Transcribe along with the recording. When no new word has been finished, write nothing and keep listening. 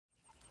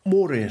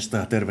Morjesta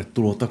ja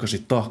tervetuloa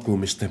takaisin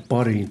tahkuumisten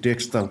pariin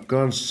Dextan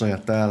kanssa. Ja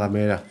täällä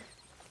meidän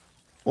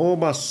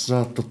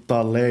omassa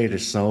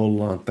leidissä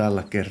ollaan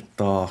tällä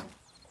kertaa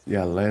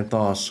jälleen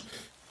taas.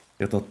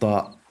 Ja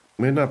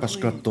mennäänpäs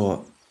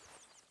kattoo,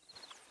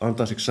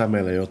 antaisitko sä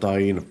meille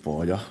jotain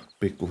infoa ja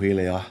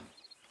pikkuhiljaa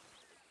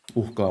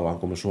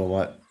uhkaavaanko me sua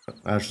vai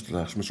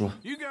ärsytetäänkö me sua?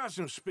 You got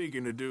some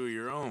speaking to do of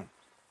your own.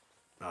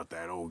 Not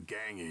that old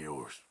gang of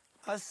yours.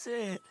 I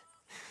said,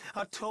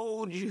 I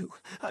told you,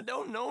 I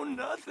don't know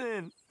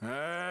nothing.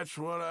 That's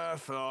what I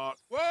thought.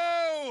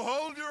 Whoa,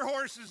 hold your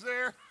horses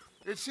there.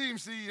 It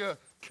seems the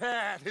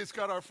cat has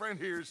got our friend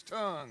here's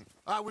tongue.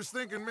 I was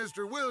thinking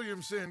Mr.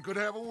 Williamson could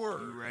have a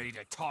word. You ready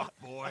to talk,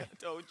 boy? I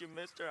told you,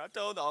 mister. I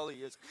told all of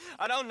you.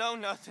 I don't know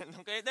nothing,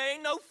 okay? They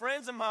ain't no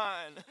friends of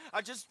mine.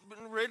 I just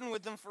been ridden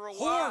with them for a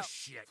while.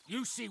 Horseshit!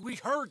 You see, we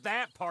heard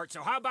that part,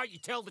 so how about you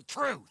tell the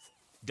truth?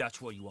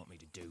 Dutch, what do you want me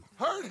to do?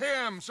 Hurt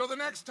him, so the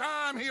next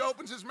time he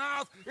opens his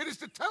mouth, it is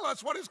to tell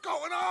us what is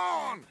going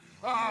on.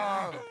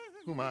 Ah,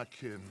 who am I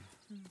kidding?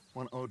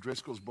 One of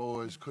O'Driscoll's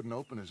boys couldn't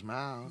open his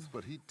mouth,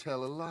 but he'd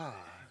tell a lie.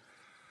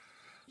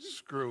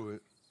 Screw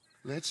it.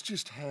 Let's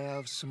just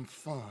have some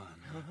fun.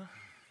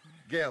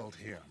 Geld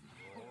him.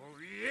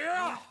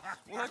 Yeah!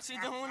 What's he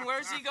doing?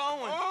 Where's he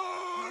going?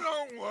 Oh,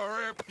 don't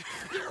worry.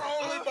 You're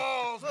only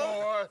balls,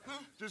 boy.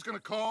 Just gonna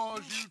cause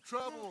you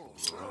trouble.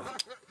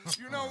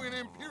 You know, in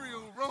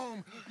Imperial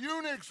Rome,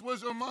 eunuchs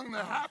was among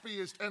the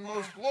happiest and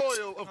most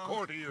loyal of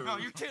courtiers. No,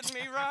 you kidding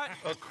me, right?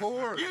 Of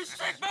course. You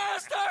sick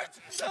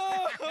bastards!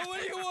 Oh, what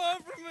do you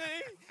want from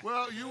me?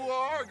 Well, you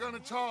are gonna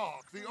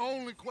talk. The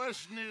only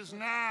question is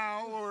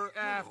now or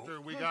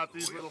after we got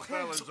these little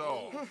fellas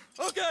off.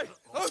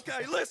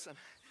 Okay, listen.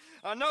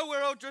 I know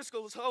where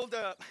O'Driscoll is holed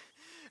up,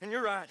 and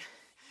you're right.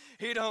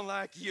 He don't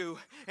like you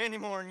any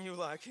more than you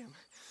like him.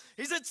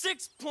 He's at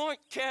 6 Point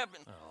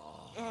Cabin.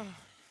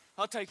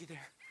 I'll take you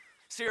there.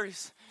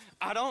 Serious,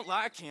 I don't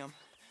like him.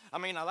 I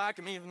mean, I like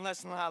him even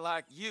less than I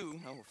like you,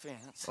 no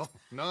offense. Oh,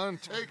 none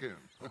taken.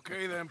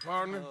 Okay then,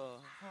 partner.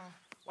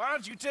 Why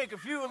don't you take a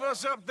few of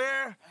us up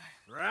there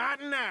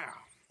right now?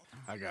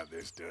 I got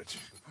this, Dutch.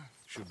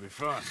 Should be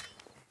fun.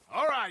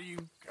 All right, you.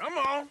 Come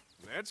on.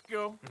 Let's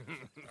go.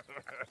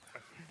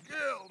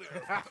 Geld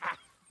him.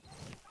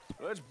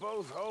 Let's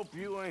both hope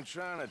you ain't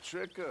trying to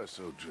trick us,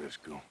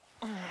 O'Driscoll.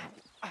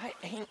 I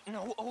ain't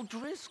no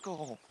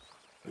O'Driscoll.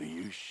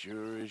 You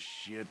sure as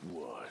shit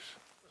was.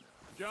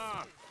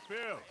 John,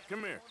 Phil,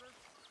 come here.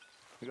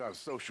 We got a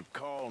social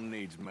call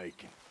needs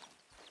making.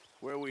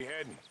 Where we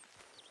heading?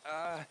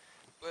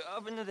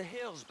 Up into the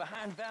hills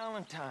behind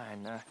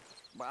Valentine.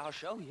 Well, I'll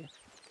show you.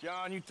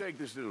 John, you take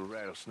this little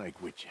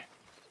rattlesnake with you.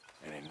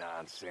 Any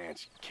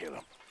nonsense, kill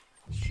him.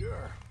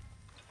 Sure.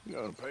 You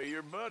gotta pay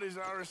your buddies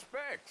our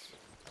respects.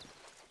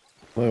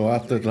 No joo,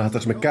 ajattelin, että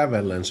lähdetäänkö me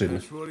kävellen sinne.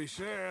 That's what he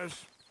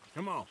says.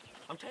 Come on.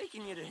 I'm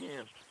taking you to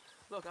him.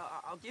 Look,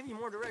 I'll give you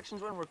more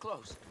directions when we're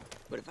close.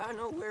 But if I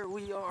know where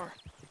we are,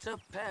 it's up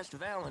past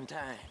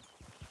Valentine.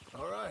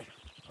 All right,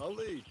 I'll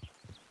lead.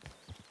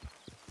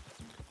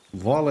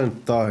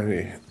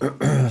 Valentine.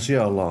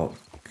 Siellä on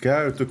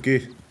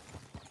käytykin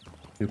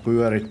ja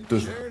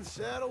pyöritty. Sharing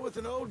saddle with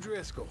an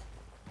O'Driscoll.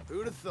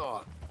 Who'd have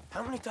thought?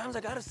 How many times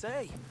I gotta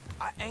say?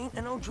 I ain't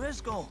an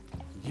O'Driscoll.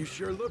 You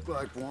sure look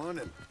like one,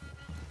 and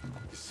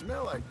you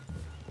smell like...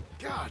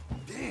 God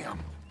damn.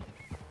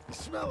 You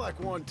smell like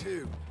one,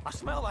 too. I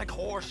smell like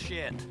horse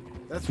shit.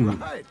 That's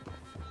right.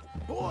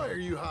 Boy, are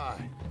you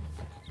high.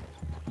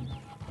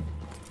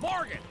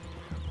 Morgan!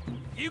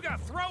 You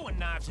got throwing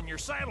knives in your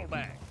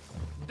saddlebag.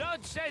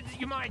 Dutch said that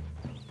you might...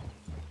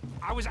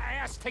 I was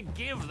asked to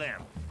give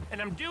them,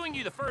 and I'm doing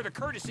you the further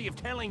courtesy of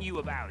telling you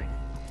about it.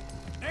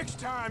 Next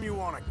time you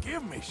want to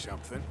give me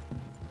something,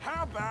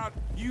 how about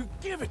you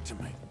give it to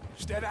me,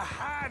 instead of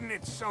hiding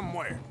it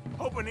somewhere,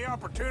 hoping the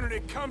opportunity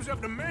comes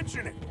up to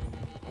mention it?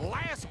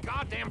 Last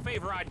goddamn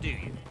favor I do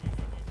you.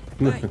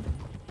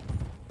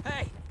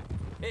 Hey,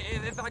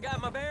 if I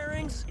got my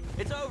bearings,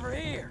 it's over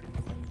here.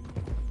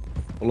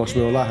 Ollaanko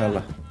me jo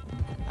lähellä?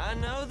 I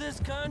know this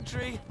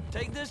country.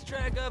 Take this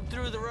track up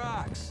through the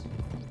rocks.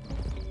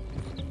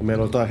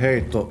 Meillä on jotain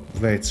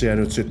heittoveitsiä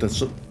nyt sitten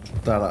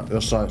täällä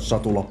jossain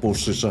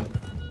satulapussissa.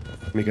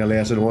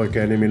 Mikäli sen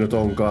oikea nimi nyt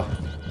onkaan.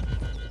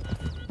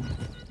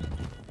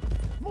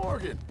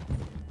 Morgan,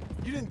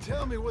 you didn't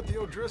tell me what the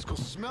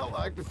O'Driscolls smell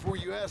like before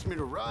you asked me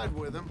to ride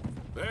with them.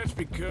 That's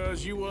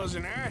because you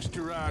wasn't asked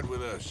to ride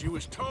with us. You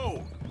was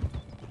told.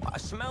 I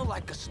smell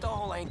like a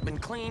stall ain't been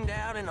cleaned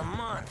out in a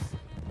month.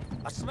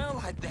 I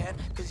smell like that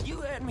because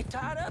you had me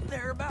tied up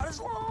there about as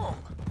long.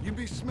 You'd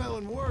be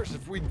smelling worse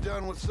if we'd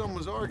done what someone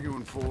was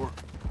arguing for.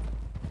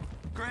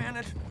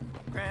 Granted.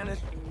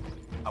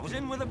 I was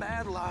in with a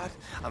bad lot.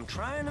 I'm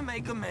trying to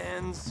make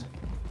amends,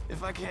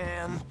 if I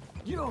can.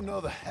 You don't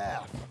know the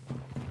half.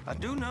 I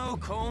do know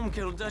Colm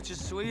killed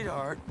Dutch's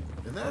sweetheart.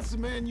 And that's the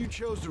man you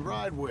chose to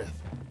ride with.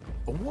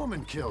 A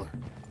woman killer.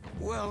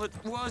 Well, it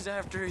was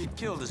after he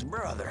killed his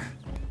brother.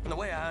 And the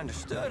way I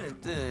understood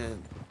it,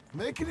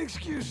 Making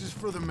excuses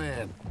for the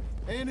man.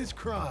 And his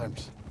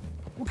crimes.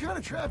 What kind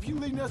of trap you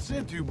leading us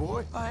into,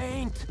 boy?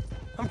 I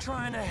I'm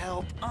trying to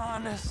help,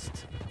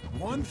 honest.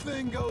 One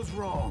thing goes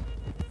wrong.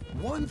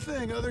 One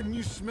thing other than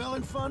you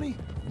smelling funny,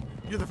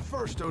 you're the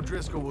first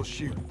O'Driscoll will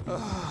shoot.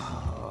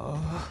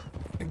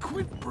 And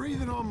quit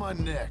breathing on my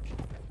neck.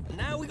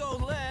 Now we go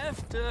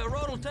left,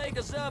 road'll take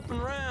us up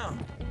and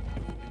round.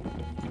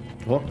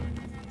 Oho.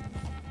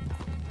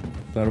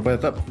 Tää rupeaa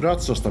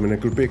ratsastaminen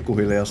kyllä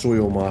pikkuhiljaa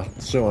sujumaan.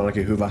 Se on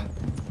ainakin hyvä.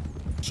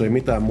 Jos ei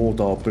mitään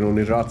muuta oppinut,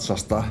 niin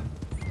ratsastaa.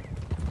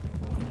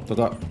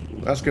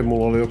 Äsken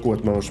mulla oli joku,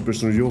 että mä olisin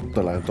pystynyt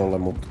juttelemaan tolle,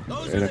 mutta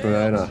ei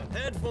näköjään enää.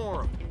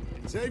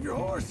 Save your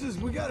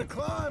horses, we gotta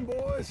climb,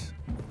 boys.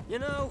 You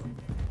know,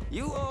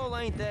 you all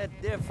ain't that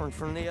different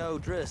from the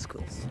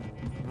O'Driscolls.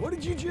 What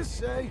did you just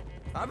say?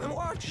 I've been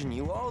watching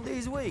you all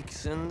these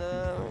weeks, and,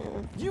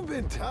 You've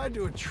been tied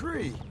to a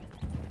tree.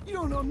 You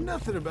don't know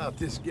nothing about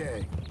this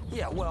gang.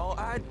 Yeah, well,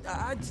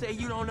 I'd say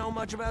you don't know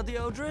much about the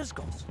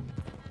O'Driscolls.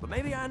 But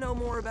maybe I know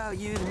more about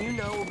you than you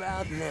know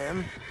about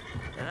them.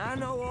 And I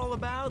know all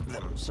about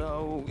them,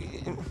 so...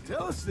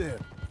 Tell us then,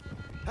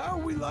 how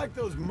are we like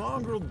those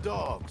mongrel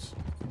dogs?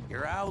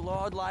 You're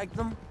outlawed like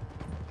them?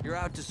 You're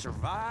out to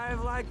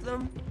survive like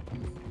them?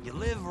 You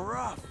live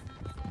rough.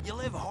 You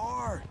live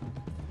hard.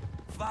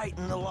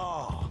 Fighting the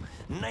law,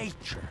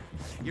 nature.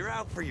 You're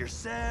out for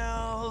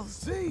yourselves.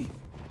 See?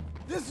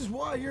 This is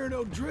why you're an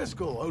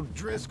O'Driscoll,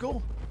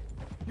 O'Driscoll.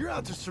 You're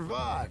out to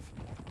survive.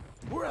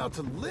 We're out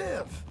to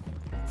live.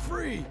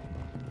 Free.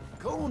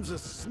 Coleman's a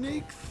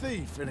sneak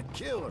thief and a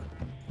killer.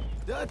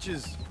 Dutch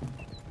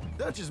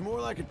is more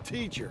like a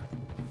teacher.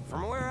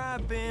 From where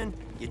I've been,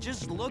 you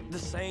just look the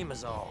same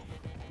as all.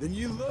 Then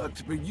you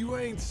looked, but you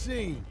ain't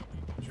seen.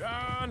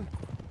 John,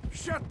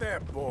 shut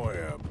that boy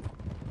up.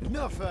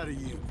 Enough out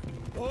of you.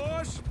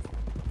 Boys,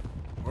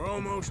 we're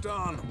almost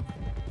on them.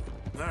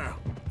 Now,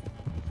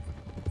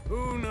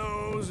 who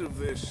knows if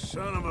this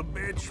son of a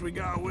bitch we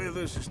got with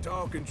us is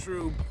talking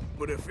true,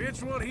 but if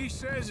it's what he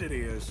says it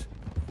is,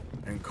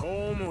 and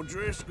Colm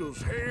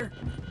O'Driscoll's here,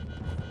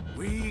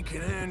 we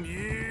can end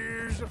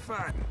years of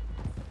fighting,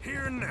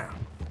 here and now.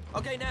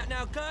 Okay,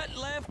 now cut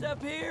left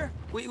up here.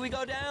 We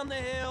go down the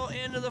hill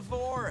into the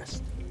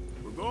forest.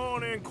 We're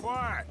going in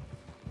quiet,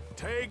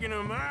 taking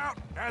them out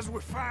as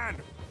we find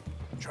them,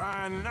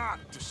 trying not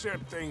to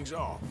set things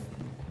off.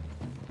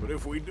 But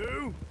if we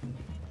do,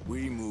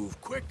 we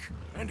move quick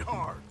and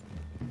hard.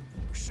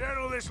 We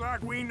settle this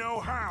like we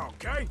know how,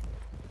 okay?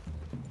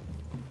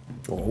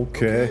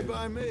 Okay.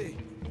 By me.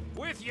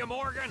 With you,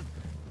 Morgan.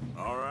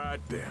 All right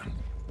then.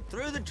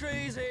 Through the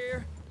trees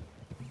here.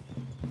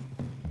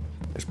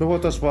 Jos me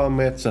voitais vaan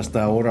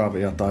metsästää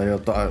oravia tai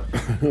jotain.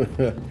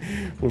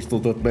 Musta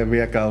tuntuu, että me ei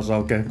vieläkään osaa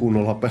oikein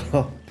kunnolla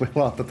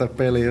pelaa tätä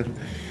peliä.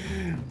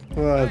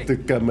 Mä en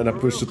tykkää mennä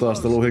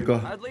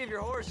pyssytaisteluihinkaan. I'd leave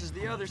your horses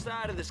the other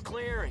side of this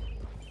clearing.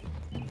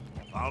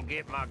 I'll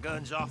get my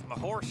guns off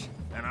my horse,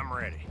 and I'm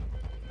ready.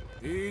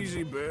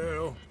 Easy,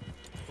 Bill.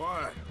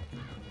 Quiet.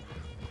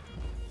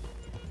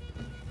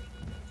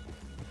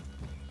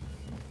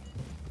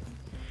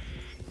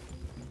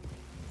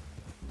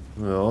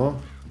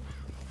 Joo.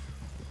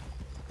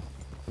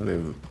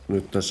 Eli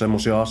nyt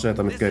semmosia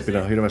aseita, mitkä ei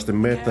pidä hirveästi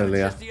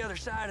meteliä.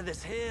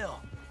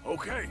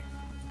 Okay.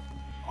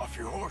 Off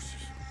your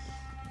horses.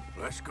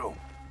 Let's go.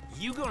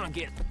 You gonna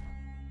get...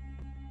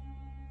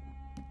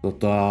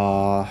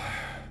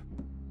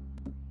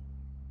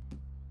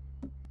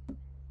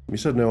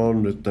 Missä ne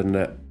on nyt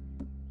ne?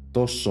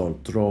 Tossa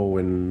on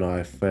throwing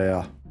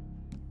knifeja.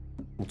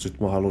 Mut sit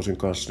mä halusin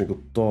kans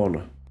niinku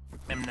ton.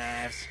 Them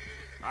knives.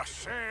 I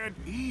said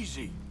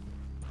easy.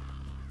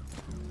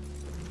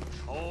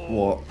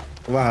 Mua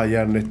vähän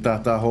jännittää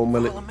tää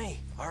hommeli. Follow me,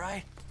 all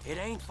right? It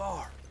ain't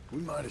far. We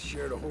might have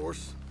shared a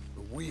horse,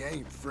 but we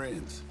ain't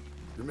friends.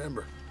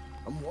 Remember,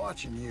 I'm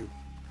watching you.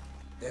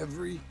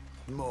 Every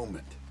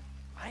moment.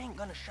 I ain't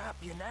gonna shop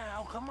you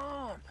now, come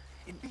on.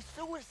 It'd be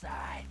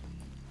suicide.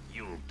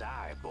 You'll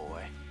die,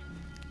 boy.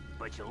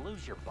 But you'll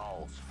lose your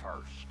balls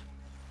first.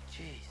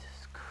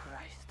 Jesus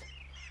Christ.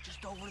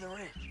 Just over the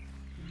ridge.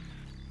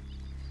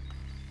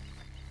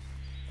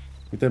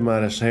 Miten mä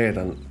edes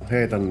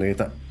heitän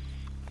niitä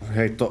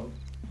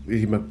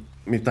ihme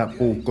mitä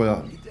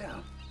puukkoja.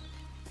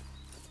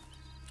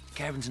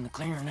 Cabin's in the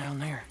clearing down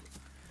there.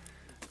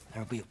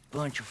 There'll be a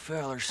bunch of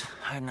fellers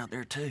hiding out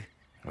there too.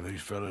 Are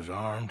these fellas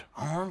armed?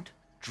 Armed,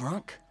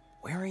 drunk,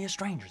 wary of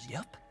strangers,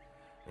 yup.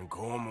 And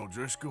Colm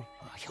O'Driscoll?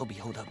 He'll be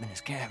holed up in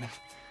his cabin.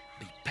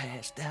 Be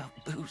passed out,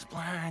 booze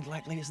blind,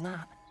 likely as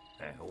not.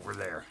 Hey, over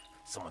there.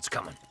 Someone's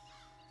coming.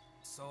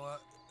 So,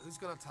 who's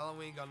gonna tell him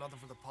we ain't got nothing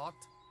for the pot?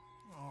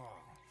 Oh,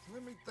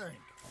 let me think.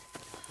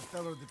 The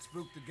feller that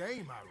spooked the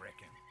game, I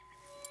reckon.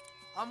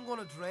 I'm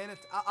gonna drain it.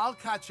 I'll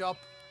catch up.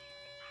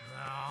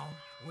 No,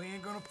 we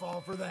ain't gonna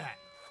fall for that.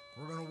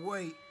 We're gonna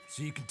wait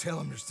so you can tell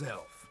him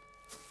yourself.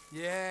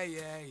 Yeah.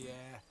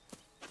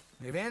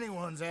 If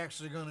anyone's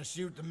actually gonna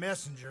shoot the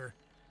messenger,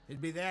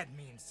 it'd be that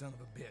mean son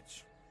of a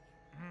bitch.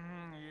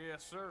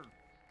 Yes, sir.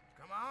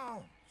 Come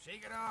on,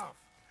 shake it off.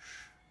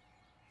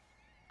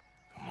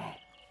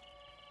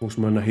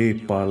 Voinko mennä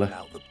hiippaille?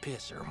 Out the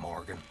pisser,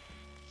 Morgan.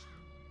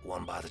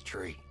 One by the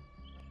tree.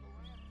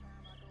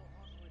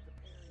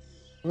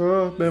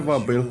 Me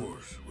vaan, Bill.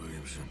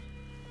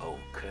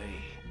 Okay.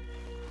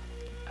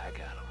 I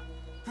got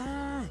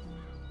him.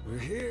 We're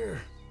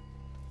here.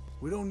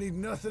 We don't need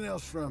nothing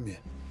else from you.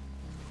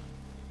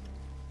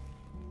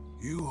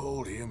 You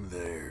hold him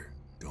there.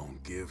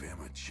 Don't give him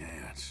a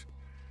chance.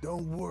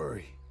 Don't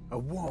worry. I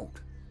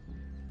won't.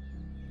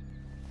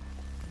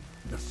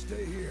 Now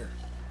stay here.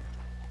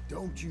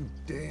 Don't you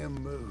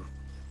damn move.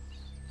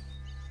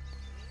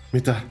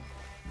 Mitä?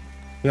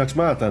 Jääks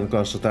mä tän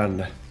kanssa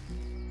tänne?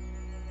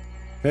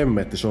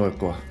 Hemmetti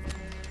soikoa.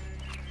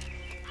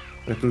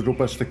 Et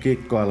rupea sitten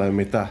kikkailemaan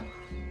mitä.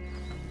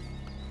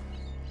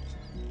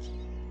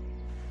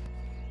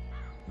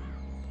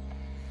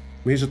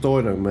 Mihin se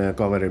toinen meidän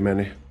kaveri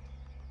meni?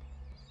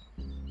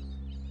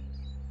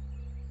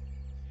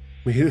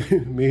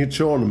 Mihin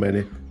John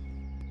meni?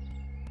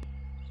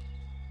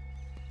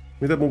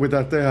 Mitä mun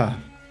pitää tehdä?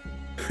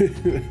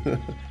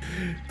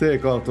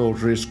 Take out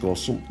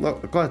O'Driscolls. No,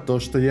 kai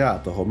toi sitten jää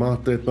tohon. Mä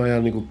ajattelin, että mä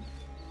jään niinku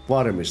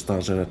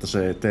varmistan sen, että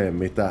se ei tee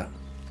mitään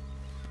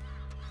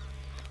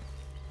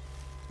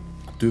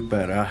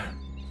typerää.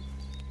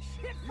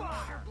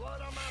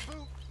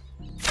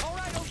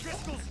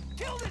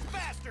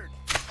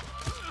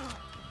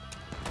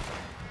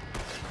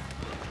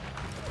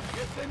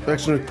 Eikö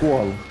se nyt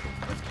kuollut?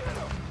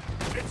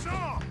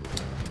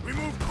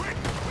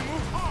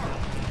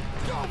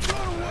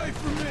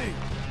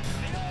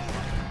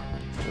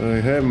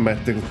 Ei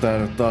hemmetti, kun tää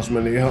nyt taas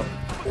meni ihan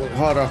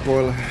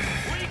harakoille.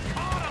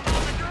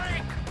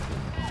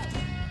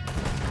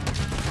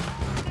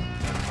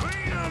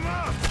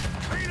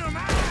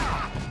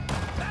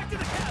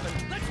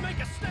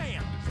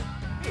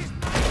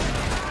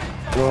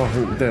 No,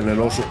 miten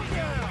ne osu?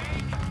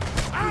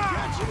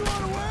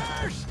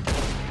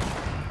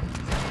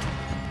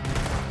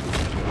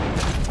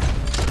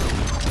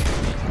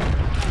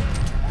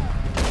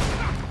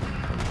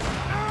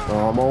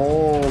 Come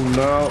on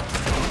now.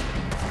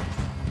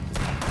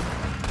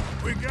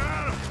 We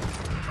got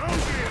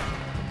him.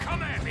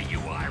 Come at me,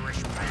 you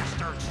Irish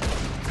bastards.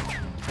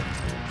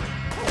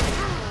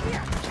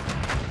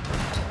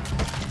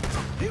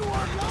 He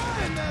weren't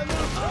lying, that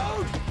little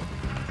toad.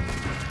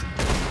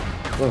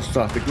 Tossa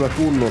saatti kyllä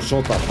kunnon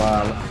sota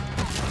päällä.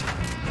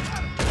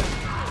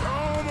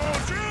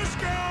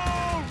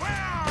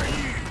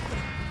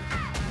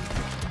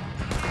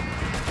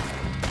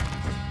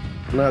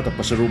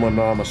 Näytäpä se ruman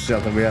naamas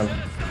sieltä vielä.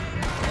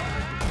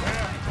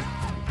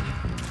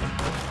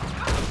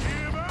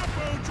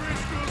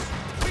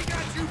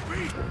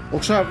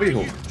 Onks sä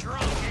vihu?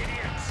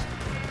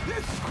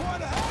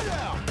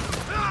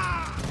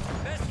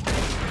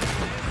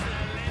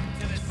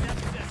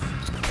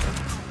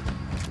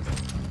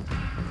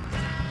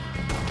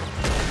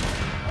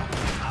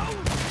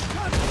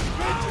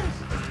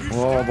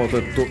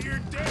 Haavoitettu.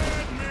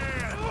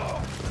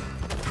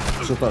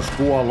 Se taisi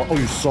kuolla.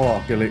 Oi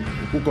saakeli.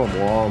 Kuka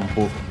mua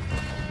ampuu?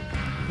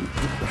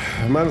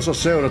 Mä en osaa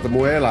seurata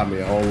mun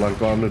elämiä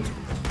ollenkaan nyt.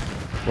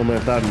 Mä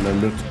menen tänne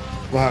nyt.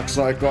 Vähäks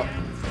aikaa.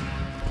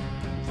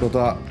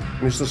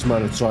 Mistäs mä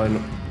nyt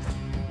sain?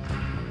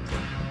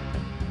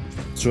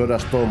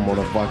 Syödäs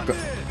tommonen vaikka.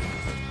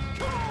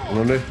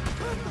 Noniin.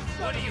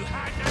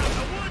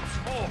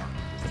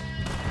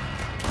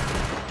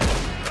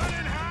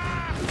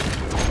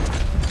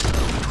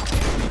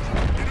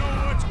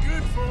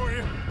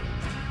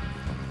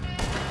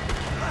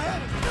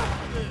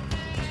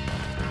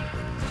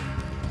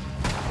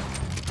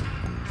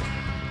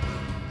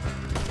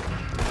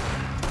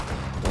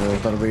 Ei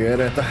tarvii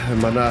edetä, en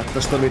mä näe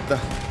tästä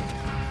mitään.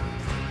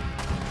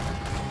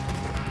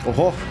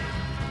 Oho!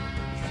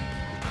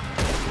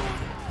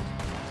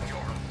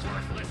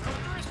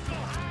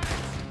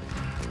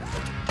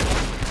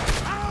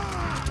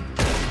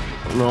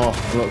 No,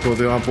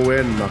 tuotiin ampuu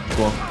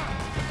ennakkoon.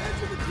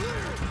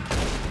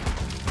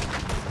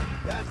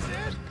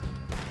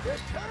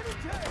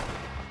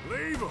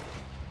 Leave him.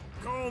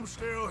 Comb's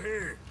still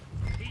here.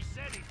 He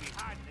said he'd be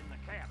hiding in the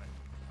cabin.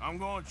 I'm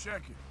gonna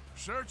check it.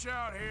 Search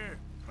out here.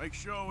 Make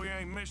sure we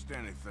ain't missed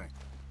anything.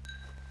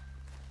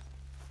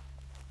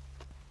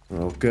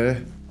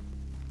 Okei.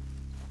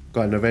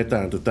 Kai ne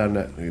vetääntyi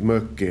tänne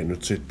mökkiin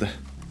nyt sitten.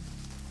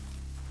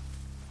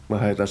 Mä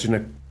heitän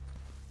sinne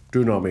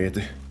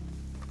dynamiitin.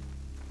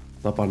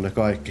 Tapan ne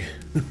kaikki.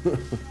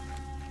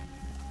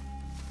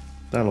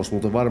 Täällä olisi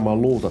muuten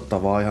varmaan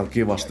luutattavaa ihan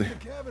kivasti.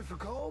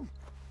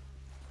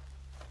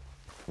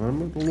 Mä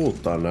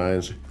luuttaa nää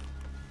ensin.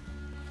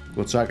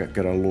 Voit säkä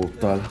kerran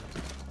luuttailla.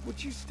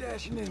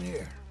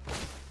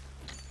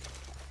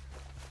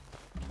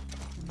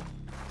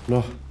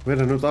 No,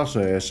 vedä nyt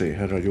ase esiin,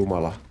 herra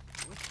jumala.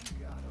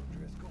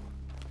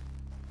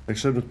 Eikö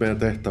se nyt meidän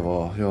tehtävä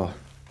ole? Joo.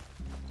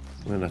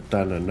 Mennä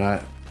tänne näin.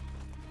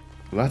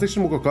 Lähtikö se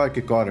mukaan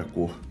kaikki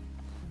karkuun?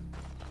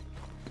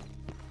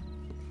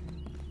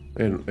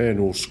 En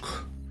usko.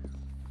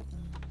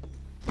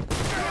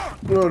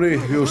 No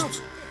niin,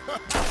 just.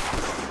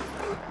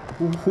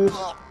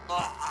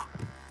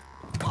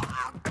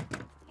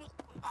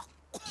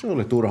 Se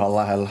oli turhan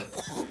lähellä.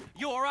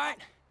 You all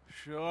right?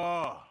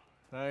 Sure.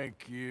 Thank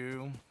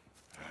you.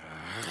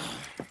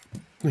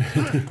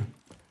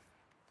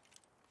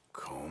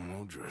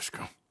 Colm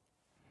O'Driscoll.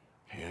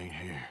 He ain't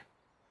here.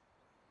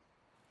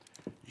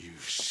 You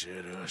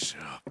set us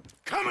up.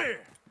 Come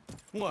here!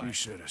 What? You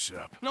set us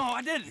up. No,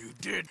 I didn't. You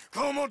did.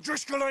 Colm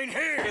O'Driscoll ain't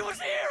here! He was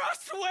here, I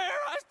swear.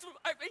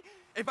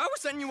 If I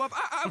was setting you up,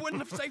 I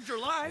wouldn't have saved your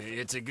life.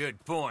 It's a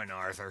good point,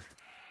 Arthur.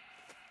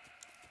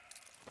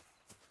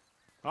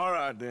 All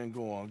right, then,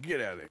 go on.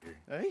 Get out of here.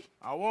 Hey?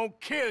 I won't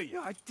kill you.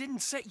 I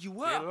didn't set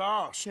you up. Get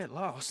lost. Get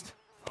lost.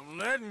 I'm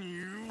letting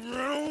you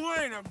run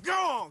away. Now go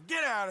on.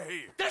 Get out of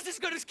here. That's as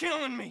good as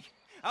killing me.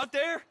 Out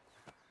there,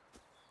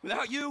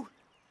 without you,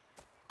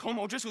 Colm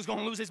O'Driscoll's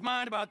gonna lose his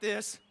mind about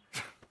this.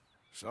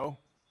 So?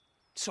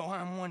 So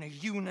I'm one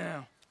of you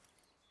now.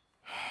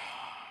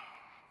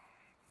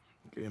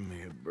 Give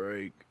me a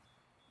break.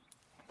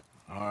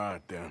 All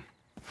right, then.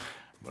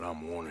 But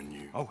I'm warning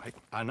you. Oh, hey,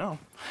 I know.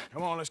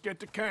 Come on, let's get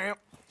to camp.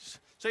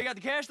 So you got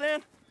the cash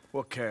then?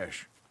 What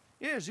cash?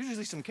 Yeah, there's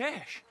usually some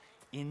cash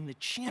in the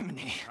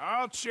chimney.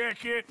 I'll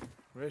check it.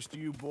 Rest of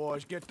you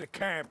boys, get to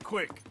camp,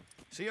 quick.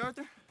 See,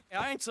 Arthur?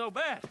 I ain't so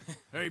bad.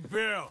 Hey,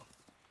 Bill.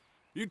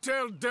 You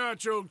tell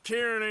Dutch old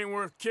Kieran ain't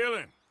worth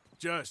killing.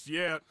 Just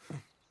yet.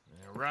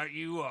 Yeah, right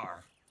you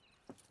are.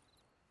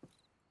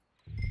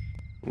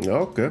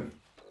 Okei.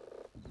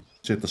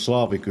 Sitten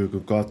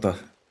slaavikyykyn kautta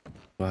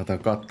lähdetään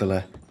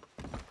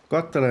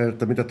kattelee,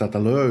 että mitä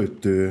täältä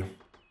löytyy.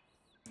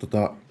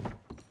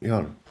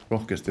 Ihan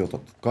rohkeasti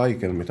otat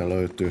kaiken, mitä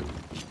löytyy.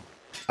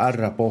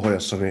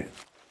 R-pohjassa, niin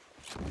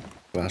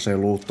vähän se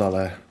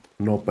luuttailee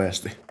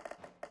nopeasti.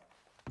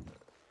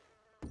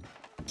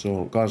 Se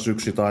on kans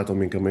yksi taito,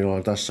 minkä minä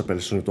olen tässä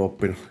pelissä nyt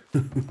oppinut.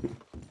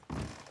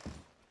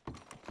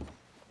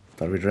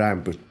 Tarvii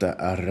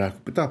rämpyttää R.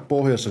 Kun pitää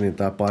pohjassa, niin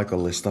tää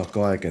paikallistaa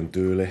kaiken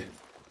tyyli,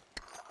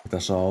 mitä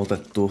saa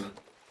otettua.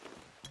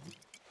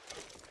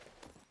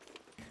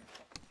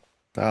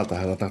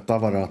 Täältähän tätä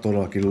tavaraa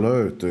todellakin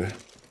löytyy.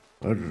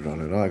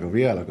 Herranen aika,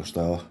 vieläkö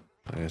sitä on?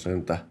 Ei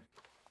sentään.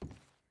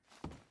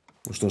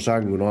 Musta on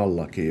sängyn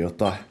allakin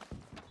jotain.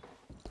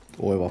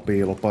 Oiva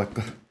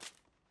piilopaikka.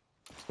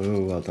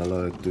 Pöydältä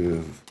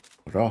löytyy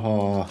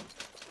rahaa.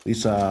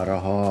 Lisää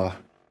rahaa.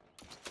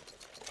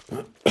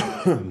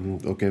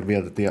 Oikein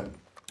vielä tiedä,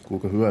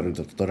 kuinka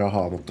hyödyntää tätä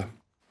rahaa, mutta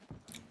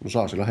no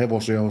saa sillä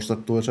hevosia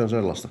ostettua ja sen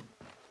sellaista.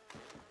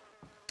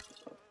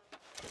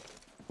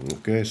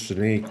 Okei,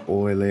 snake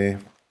oilee.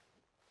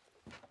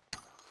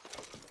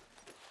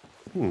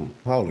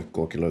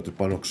 Haulikkoakin löytyi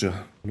panoksia.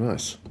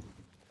 Nice.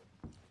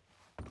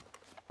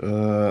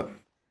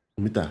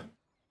 Mitä?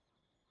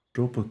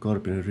 Drop a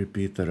carbine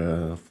repeater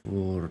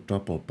for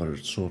double barrel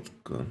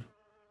shotgun.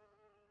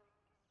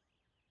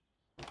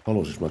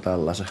 Halusis mä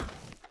tällaisen.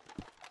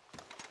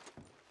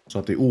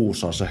 Saatiin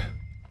uusi ase.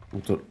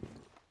 Mutta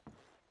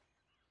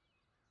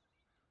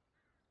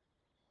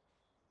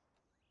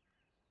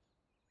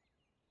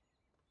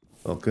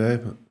okei.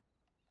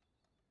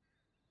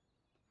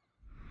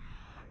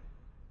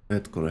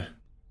 Hetkonen.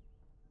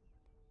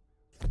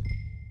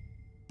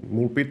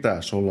 Mulla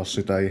pitäisi olla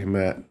sitä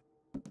ihmeä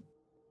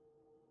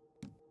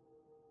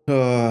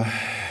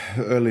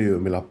öljyä,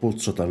 millä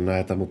putsata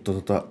näitä, mutta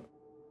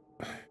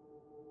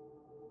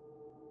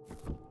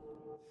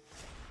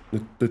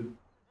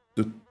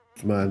nyt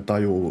mä en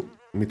tajuu,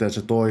 miten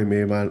se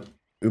toimii. Mä en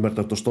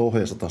ymmärtänyt tuosta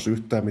ohjeesta taas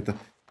yhtään, mitä.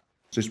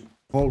 Siis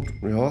hold,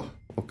 joo,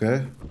 okei.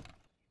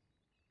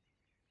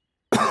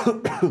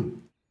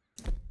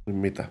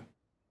 Mitä?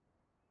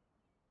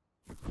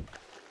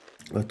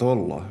 Että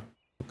ollaan.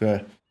 Okei.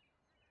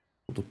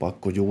 Mutta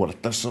pakko juoda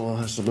tässä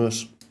vaiheessa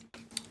myös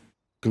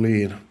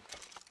clean.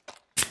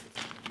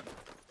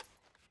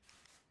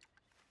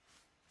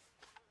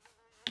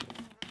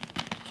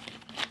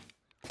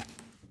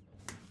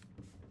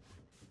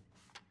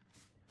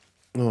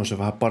 No se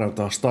vähän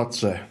parantaa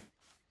statseja.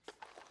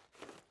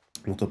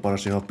 Mutta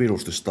paras ihan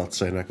pirusti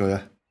statseja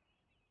näköjään.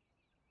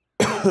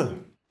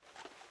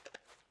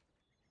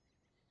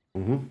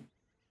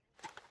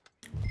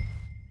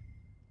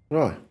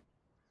 Noin.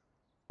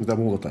 Mitä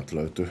muuta täältä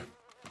löytyy?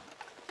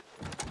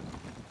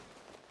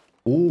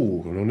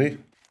 No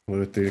niin.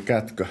 Löydettiin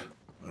kätkö.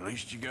 At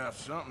least you got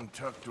something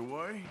tucked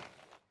away.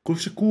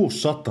 Kuinka se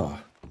 600?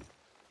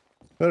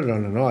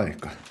 Herranen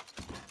aika.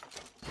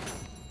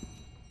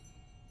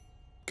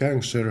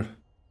 Gangster.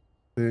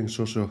 Being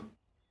social.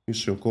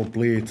 Mission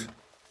complete.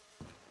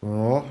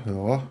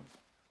 Joo.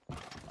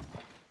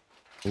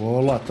 Voi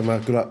olla, että mä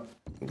kyllä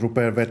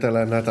rupeen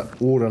vetelemään näitä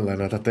uudelleen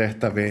näitä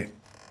tehtäviä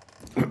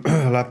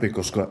läpi,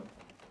 koska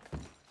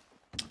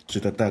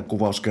sitten tämän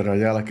kuvauskerran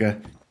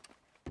jälkeen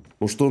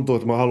musta tuntuu,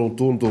 että mä haluan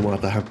tuntumaan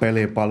tähän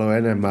peliin paljon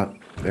enemmän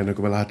ennen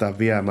kuin me lähdetään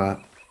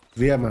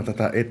viemään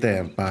tätä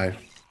eteenpäin.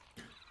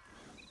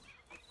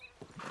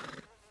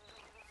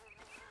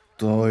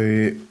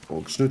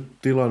 Onks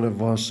nyt tilanne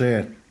vaan se,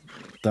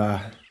 että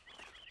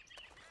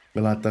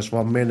me lähdettäis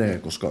vaan menee,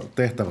 koska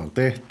tehtävä on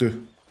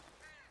tehty.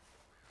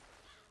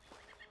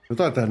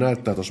 Jotain tää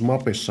näyttää tuossa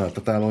mapissa,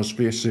 että täällä olisi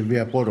vissiin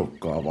vielä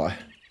porukkaa vai?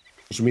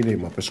 Tuossa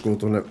minimapissa, kun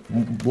tuonne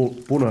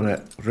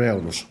punainen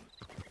reunus.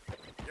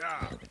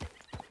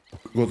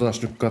 Koitaan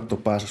nyt katsoa,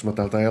 pääseks mä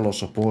täältä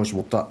elossa pois,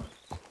 mutta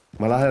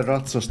mä lähden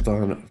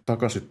ratsastaan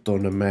takaisin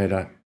tonne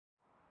meidän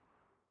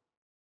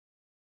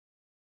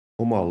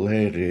oman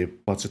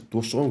leiriin, paitsi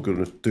tuossa on kyllä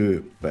nyt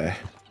tyyppejä.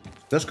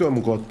 Pitäisikö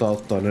mun koittaa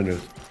ottaa ne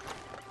nyt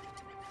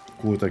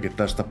kuitenkin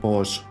tästä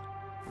pois?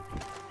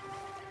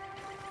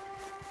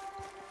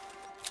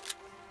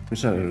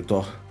 Missä ne nyt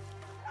on?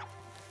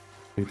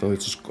 Niitä on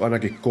itse asiassa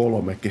ainakin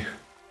 3kin.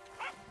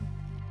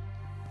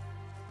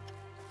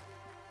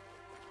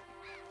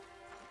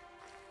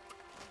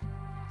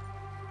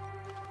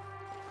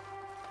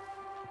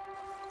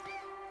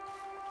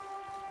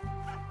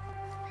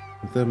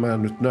 Miten mä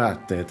en nyt näe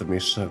teitä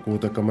missään?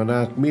 Kuitenkaan mä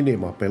näen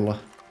minimapilla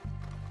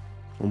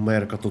on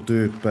merkattu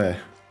tyyppejä.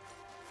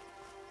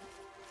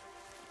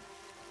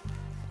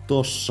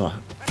 Tossa.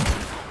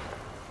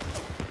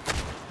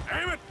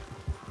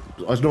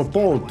 Ai ne on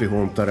bounty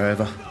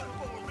huntereita.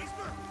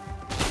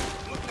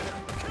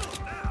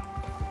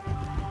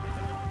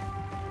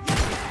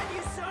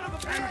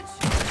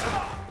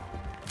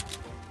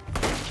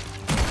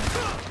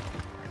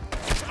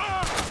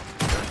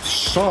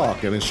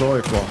 Saakeli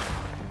soikoa.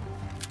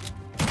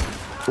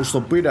 Musta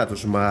on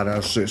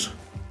pidätysmääräys siis.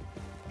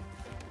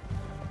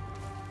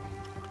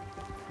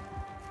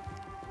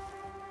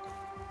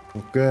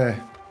 Okei.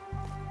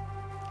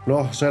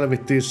 No,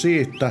 selvittiin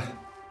siitä.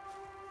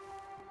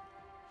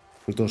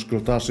 Nyt olisi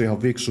kyllä taas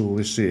ihan viksua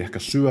vissiin ehkä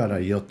syödä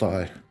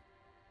jotain.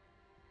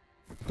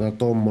 Tää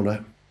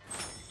tommonen.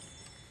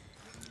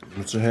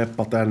 Nyt se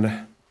heppa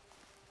tänne.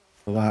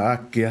 Vähän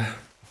äkkiä.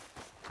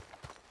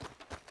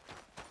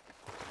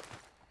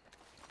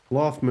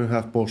 Love me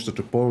have posted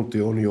a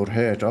bounty on your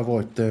head.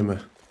 Avoid them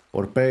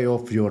or pay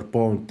off your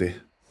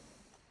bounty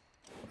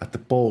at the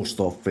post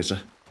office.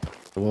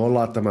 Voi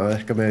olla, että mä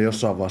ehkä menen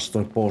jossain vaiheessa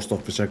tuonne post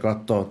officeen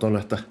kattoo tonne,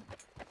 että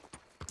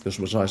jos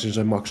mä saisin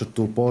sen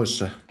maksettua pois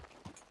se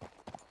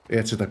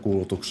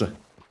etsintäkulutuksen.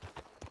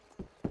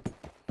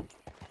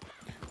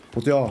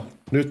 Mut joo,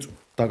 nyt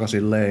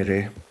takaisin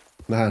leiriin.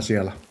 Nähdään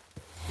siellä.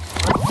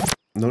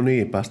 No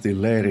niin,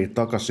 päästiin leiriin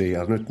takaisin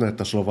ja nyt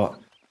näyttäisi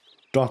olevan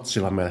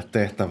Dutchilla meille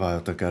tehtävää,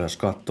 joten käydään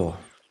kattoo,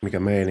 mikä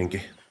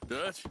meininki.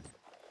 Dutch?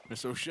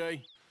 Miss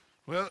O'Shea?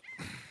 Well,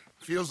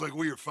 feels like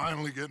we are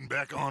finally getting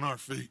back on our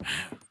feet.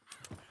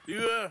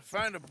 You,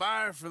 find a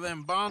buyer for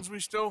them bonds we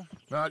stole?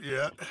 Not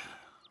yet,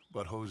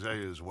 but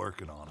Jose is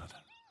working on it.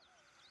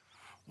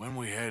 When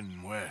we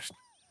heading west?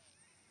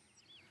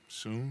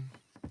 Soon?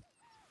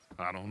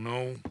 I don't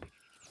know.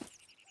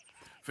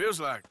 Feels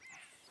like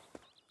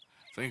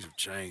things have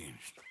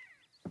changed.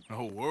 The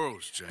whole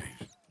world's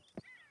changed.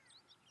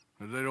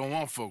 They don't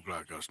want folk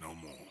like us no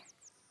more.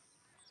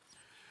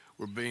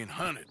 We're being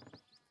hunted.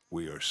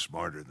 We are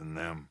smarter than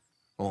them.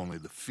 Only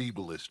the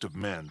feeblest of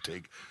men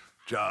take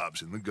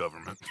jobs in the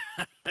government.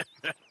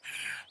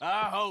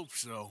 I hope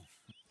so.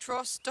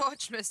 Trust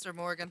Dutch, Mr.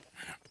 Morgan.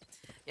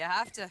 You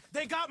have to.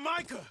 They got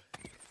Micah!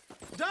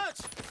 Dutch!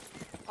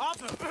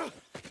 Arthur!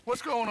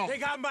 What's going on? They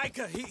got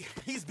Micah.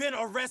 He's been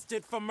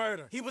arrested for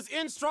murder. He was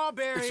in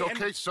Strawberry. It's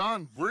okay,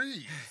 son.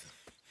 Breathe.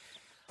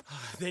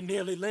 They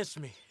nearly lynched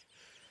me.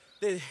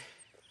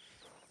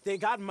 They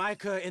got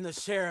Micah and the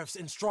sheriffs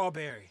in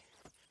Strawberry.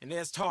 And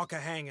there's talk of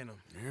hanging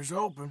him. Here's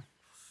hoping.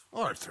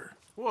 Arthur.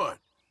 What?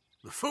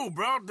 The fool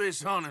brought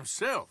this on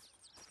himself.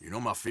 You know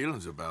my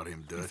feelings about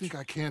him, You Dutch. think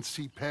I can't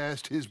see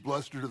past his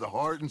bluster to the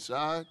heart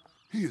inside?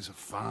 He is a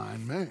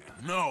fine man.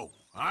 No,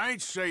 I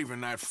ain't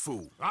saving that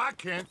fool. I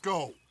can't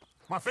go.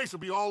 My face will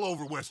be all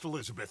over West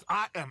Elizabeth.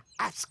 I am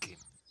asking.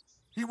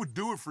 He would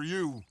do it for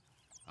you.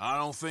 I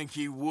don't think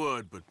he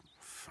would, but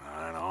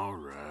fine, all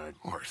right.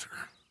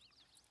 Arthur.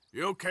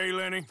 You okay,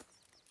 Lenny?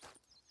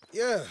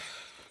 Yeah,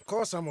 of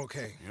course I'm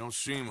okay. You don't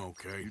seem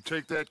okay. You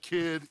take that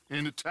kid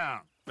into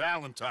town.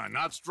 Valentine,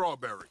 not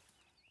Strawberry.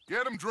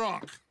 Get him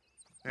drunk.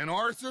 And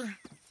Arthur,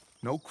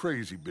 no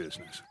crazy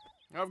business.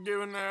 I've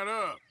given that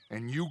up.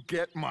 And you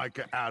get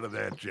Micah out of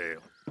that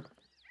jail.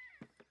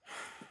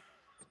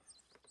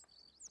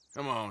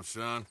 Come on,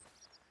 son.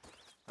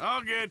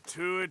 I'll get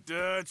to it,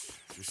 Dutch.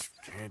 Just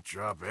can't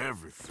drop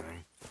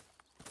everything.